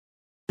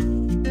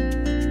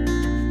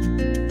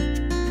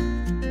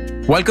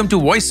Welcome to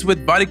voice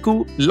with Warikoo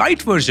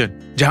light version,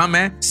 जहां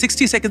मैं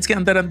 60 seconds के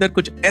अंदर अंदर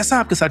कुछ ऐसा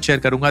आपके साथ शेयर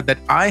करूंगा that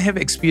I have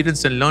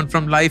experienced and learn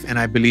from life and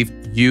I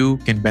believe you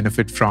can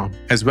benefit from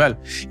as well.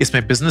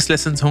 इसमें बिजनेस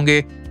लेसन्स होंगे,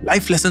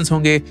 लाइफ लेसन्स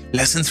होंगे,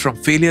 लेसन्स फ्रॉम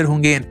फेलियर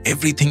होंगे and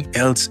everything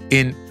else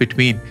in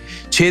between.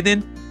 6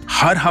 दिन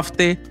हर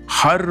हफ्ते,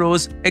 हर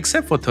रोज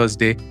एक्सेप्ट फॉर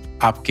थर्सडे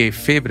आपके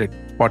favourite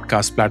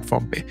podcast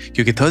platform पे,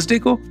 क्योंकि Thursday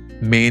को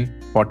मेन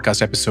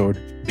पॉडकास्ट एपिसोड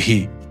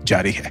भी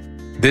जारी है।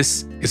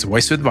 This is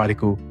voice with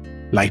Warikoo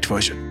light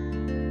version.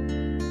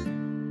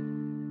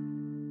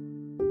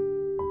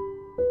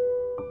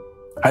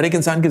 हर एक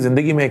इंसान की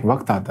जिंदगी में एक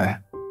वक्त आता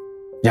है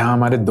जहां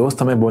हमारे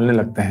दोस्त हमें बोलने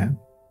लगते हैं,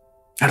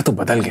 यार तू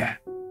बदल गया है,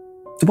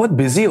 तू बहुत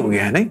बिजी हो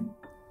गया है, नहीं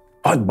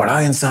बहुत बड़ा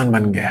इंसान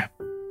बन गया है,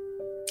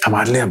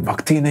 हमारे लिए अब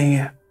वक्त ही नहीं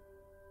है।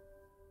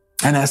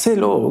 एंड ऐसे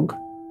लोग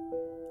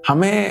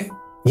हमें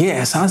ये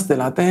एहसास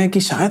दिलाते हैं कि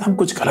शायद हम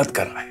कुछ गलत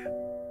कर रहे हैं।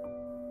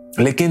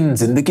 लेकिन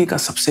जिंदगी का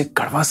सबसे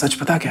कड़वा सच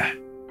पता क्या है?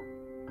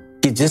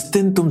 कि जिस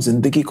दिन तुम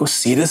जिंदगी को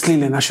सीरियसली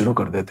लेना शुरू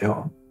कर देते हो,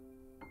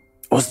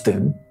 उस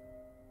दिन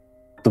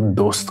तुम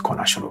दोस्त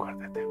खोना शुरू कर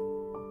देते हो।